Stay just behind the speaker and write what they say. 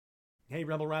Hey,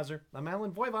 Rebel Rouser, I'm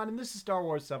Alan Voivod, and this is Star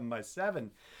Wars 7 by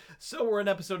 7 So we're in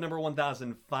episode number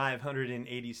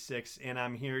 1586, and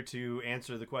I'm here to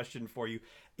answer the question for you.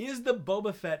 Is the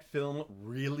Boba Fett film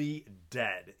really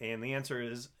dead? And the answer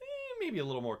is maybe a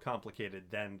little more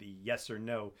complicated than the yes or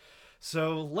no.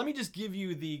 So let me just give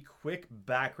you the quick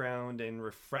background and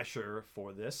refresher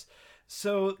for this.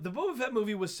 So the Boba Fett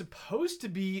movie was supposed to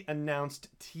be announced,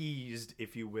 teased,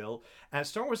 if you will, at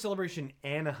Star Wars Celebration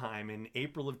Anaheim in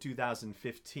April of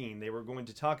 2015. They were going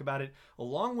to talk about it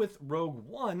along with Rogue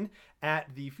One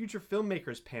at the Future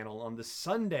Filmmakers panel on the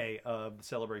Sunday of the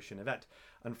Celebration event.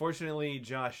 Unfortunately,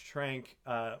 Josh Trank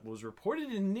was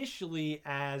reported initially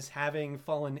as having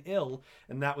fallen ill,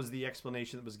 and that was the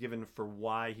explanation that was given for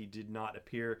why he did not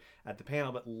appear at the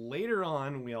panel. But later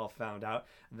on, we all found out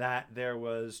that there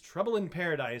was trouble in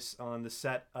paradise on the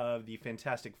set of the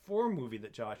Fantastic Four movie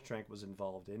that Josh Trank was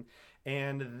involved in,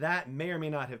 and that may or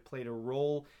may not have played a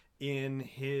role in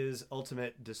his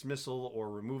ultimate dismissal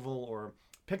or removal, or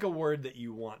pick a word that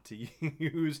you want to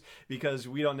use, because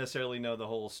we don't necessarily know the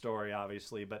whole story,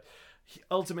 obviously, but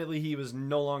ultimately he was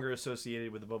no longer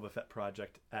associated with the Boba Fett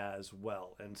project as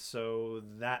well. And so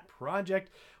that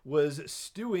project was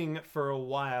stewing for a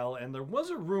while, and there was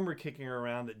a rumor kicking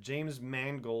around that James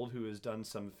Mangold, who has done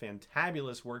some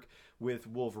fantabulous work with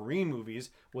Wolverine movies,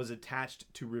 was attached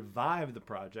to revive the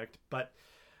project, but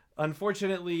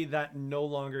unfortunately, that no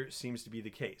longer seems to be the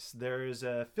case. There's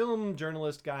a film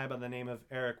journalist guy by the name of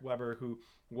Eric Weber who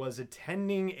was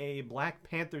attending a Black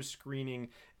Panther screening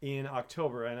in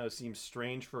October. I know it seems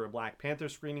strange for a Black Panther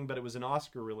screening, but it was an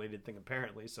Oscar-related thing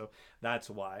apparently, so that's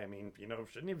why. I mean,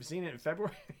 shouldn't have seen it in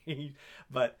February,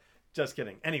 but just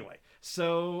kidding. Anyway,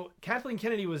 so Kathleen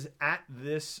Kennedy was at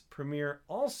this premiere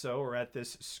also, or at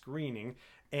this screening,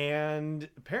 and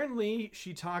apparently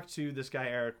she talked to this guy,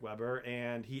 Eric Weber,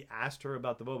 and he asked her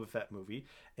about the Boba Fett movie,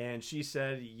 and she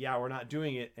said, yeah, we're not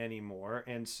doing it anymore.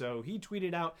 And so he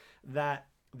tweeted out that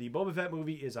the Boba Fett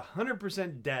movie is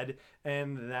 100% dead,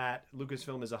 and that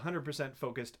Lucasfilm is 100%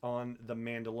 focused on The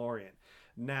Mandalorian.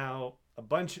 Now, a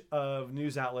bunch of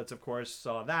news outlets, of course,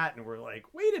 saw that and were like,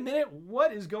 wait a minute,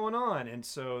 what is going on? And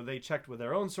so they checked with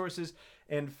their own sources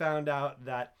and found out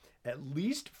that, at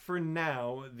least for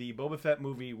now, the Boba Fett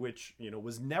movie, which,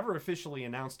 was never officially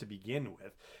announced to begin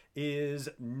with, is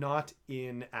not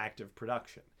in active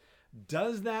production.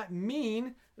 Does that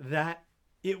mean that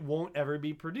it won't ever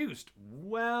be produced?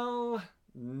 Well,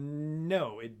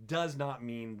 no, it does not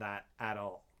mean that at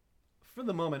all. For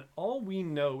the moment, all we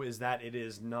know is that it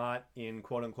is not in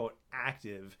quote-unquote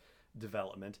active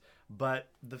development, but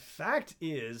the fact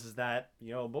is that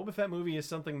Boba Fett movie is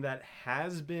something that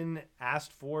has been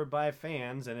asked for by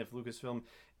fans, and if Lucasfilm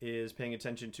is paying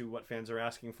attention to what fans are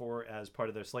asking for as part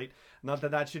of their slate, not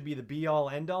that that should be the be-all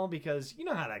end-all, because you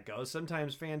know how that goes.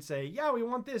 Sometimes fans say, yeah, we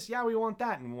want this, yeah, we want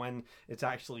that, and when it's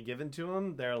actually given to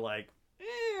them, they're like,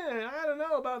 I don't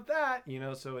know about that,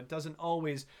 so it doesn't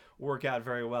always work out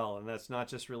very well. And that's not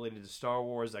just related to Star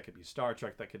Wars. That could be Star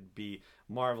Trek, that could be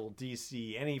Marvel,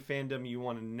 DC, any fandom you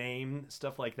want to name,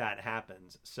 stuff like that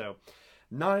happens. So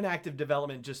not an active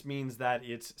development just means that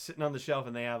it's sitting on the shelf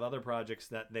and they have other projects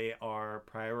that they are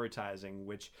prioritizing,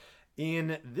 which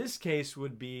in this case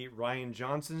would be Rian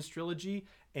Johnson's trilogy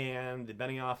and the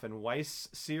Benioff and Weiss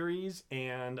series,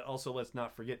 and also let's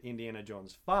not forget Indiana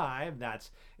Jones 5,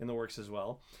 that's in the works as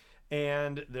well.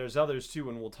 And there's others too,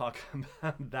 and we'll talk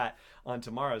about that on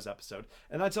tomorrow's episode.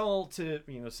 And that's all to,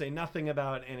 say nothing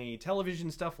about any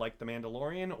television stuff like The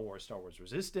Mandalorian or Star Wars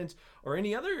Resistance or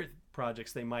any other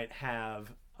projects they might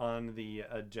have on the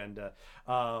agenda.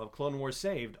 Clone Wars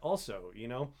Saved also,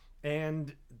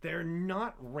 and they're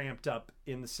not ramped up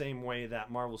in the same way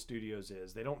that Marvel Studios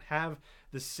is. They don't have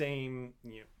the same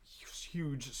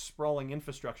huge sprawling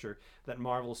infrastructure that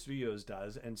Marvel Studios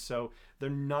does, and so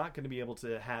they're not going to be able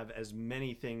to have as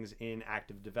many things in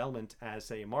active development as,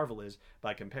 say, Marvel is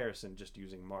by comparison, just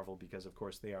using Marvel because, of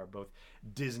course, they are both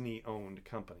Disney-owned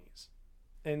companies.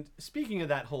 And speaking of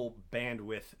that whole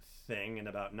bandwidth thing and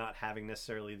about not having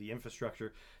necessarily the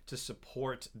infrastructure to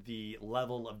support the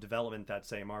level of development that,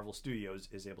 say, Marvel Studios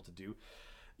is able to do,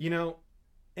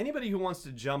 anybody who wants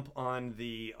to jump on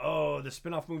the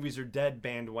spin-off movies are dead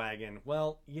bandwagon,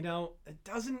 well, it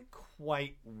doesn't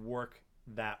quite work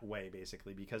that way,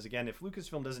 basically, because again, if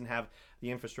Lucasfilm doesn't have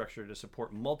the infrastructure to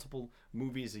support multiple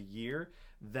movies a year,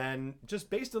 then just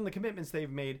based on the commitments they've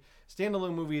made,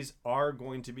 standalone movies are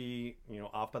going to be,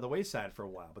 off by the wayside for a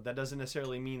while. But that doesn't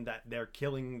necessarily mean that they're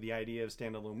killing the idea of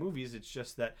standalone movies. It's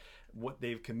just that what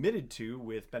they've committed to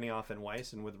with Benioff and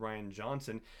Weiss and with Rian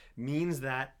Johnson means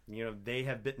that, they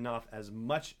have bitten off as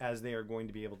much as they are going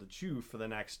to be able to chew for the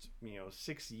next,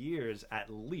 6 years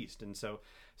at least. And so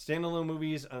standalone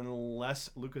movies, unless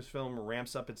Lucasfilm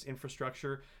ramps up its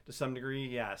infrastructure to some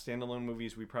degree, standalone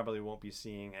movies, we probably won't be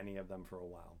seeing any of them for a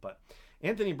while. But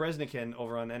Anthony Breznican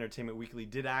over on Entertainment Weekly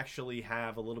did actually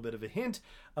have a little bit of a hint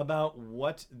about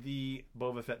what the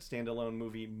Boba Fett standalone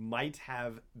movie might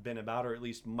have been about, or at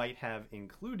least might have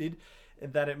included,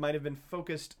 that it might have been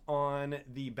focused on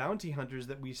the bounty hunters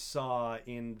that we saw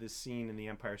in the scene in The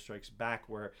Empire Strikes Back,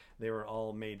 where they were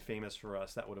all made famous for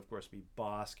us. That would, of course, be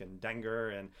Bossk and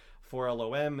Dengar and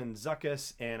 4LOM and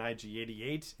Zuckuss and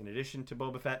IG-88, in addition to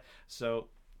Boba Fett. So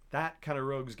that kind of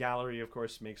rogues gallery, of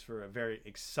course, makes for a very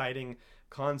exciting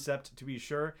concept, to be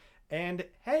sure. And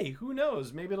hey, who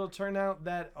knows? Maybe it'll turn out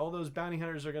that all those bounty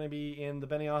hunters are going to be in the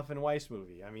Benioff and Weiss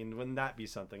movie. I mean, wouldn't that be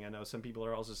something? I know some people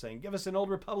are also saying, give us an Old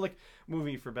Republic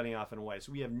movie for Benioff and Weiss.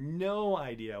 We have no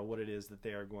idea what it is that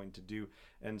they are going to do.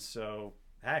 And so,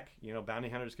 heck, bounty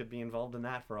hunters could be involved in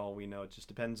that for all we know. It just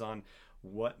depends on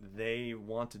what they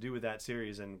want to do with that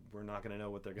series, and we're not going to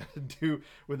know what they're going to do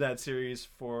with that series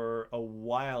for a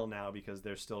while now, because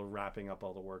they're still wrapping up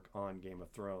all the work on Game of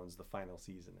Thrones, the final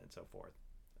season, and so forth.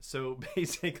 So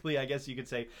basically, I guess you could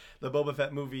say the Boba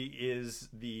Fett movie is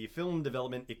the film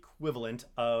development equivalent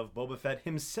of Boba Fett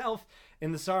himself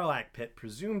in the Sarlacc pit,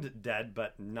 presumed dead,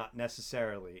 but not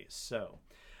necessarily so.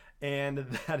 And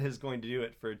that is going to do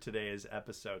it for today's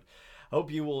episode. Hope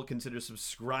you will consider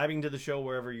subscribing to the show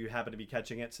wherever you happen to be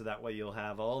catching it, so that way you'll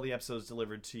have all the episodes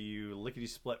delivered to you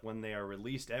lickety-split when they are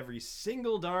released every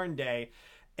single darn day.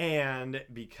 And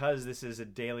because this is a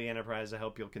daily enterprise, I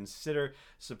hope you'll consider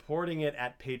supporting it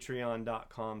at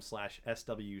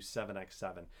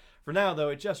patreon.com/SW7X7. For now, though,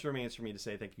 it just remains for me to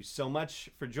say thank you so much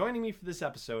for joining me for this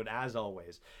episode, as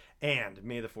always. And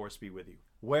may the Force be with you,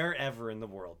 wherever in the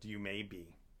world you may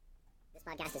be. This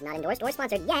podcast is not endorsed or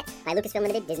sponsored yet by Lucasfilm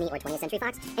Limited, Disney, or 20th Century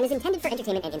Fox, and is intended for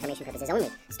entertainment and information purposes only.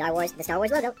 Star Wars, the Star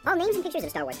Wars logo, all names and pictures of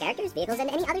Star Wars characters, vehicles, and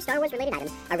any other Star Wars-related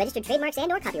items are registered trademarks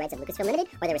and/or copyrights of Lucasfilm Limited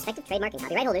or their respective trademark and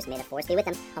copyright holders. May the Force be with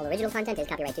them. All original content is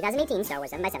copyright 2018 Star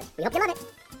Wars 7x7. We hope you love it.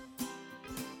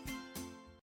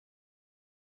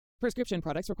 Prescription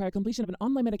products require completion of an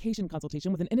online medication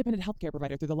consultation with an independent healthcare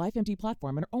provider through the LifeMD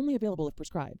platform and are only available if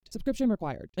prescribed. Subscription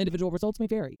required. Individual results may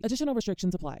vary. Additional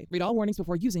restrictions apply. Read all warnings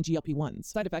before using GLP-1s.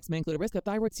 Side effects may include a risk of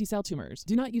thyroid C-cell tumors.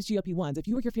 Do not use GLP-1s if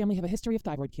you or your family have a history of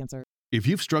thyroid cancer. If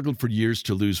you've struggled for years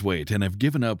to lose weight and have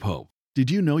given up hope, did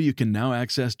you know you can now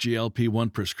access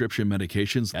GLP-1 prescription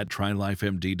medications at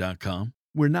TryLifeMD.com?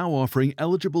 We're now offering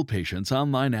eligible patients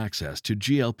online access to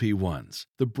GLP-1s,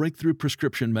 the breakthrough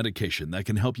prescription medication that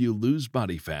can help you lose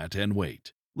body fat and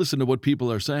weight. Listen to what people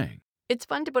are saying. It's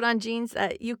fun to put on jeans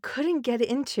that you couldn't get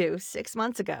into 6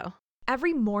 months ago.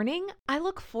 Every morning, I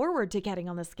look forward to getting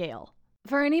on the scale.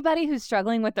 For anybody who's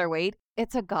struggling with their weight,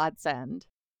 it's a godsend.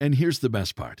 And here's the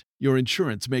best part. Your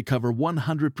insurance may cover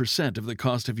 100% of the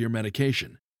cost of your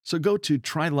medication. So go to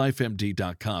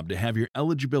TryLifeMD.com to have your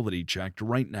eligibility checked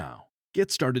right now. Get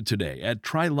started today at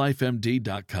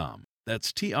TryLifeMD.com.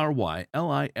 That's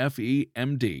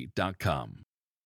TryLifeMD.com.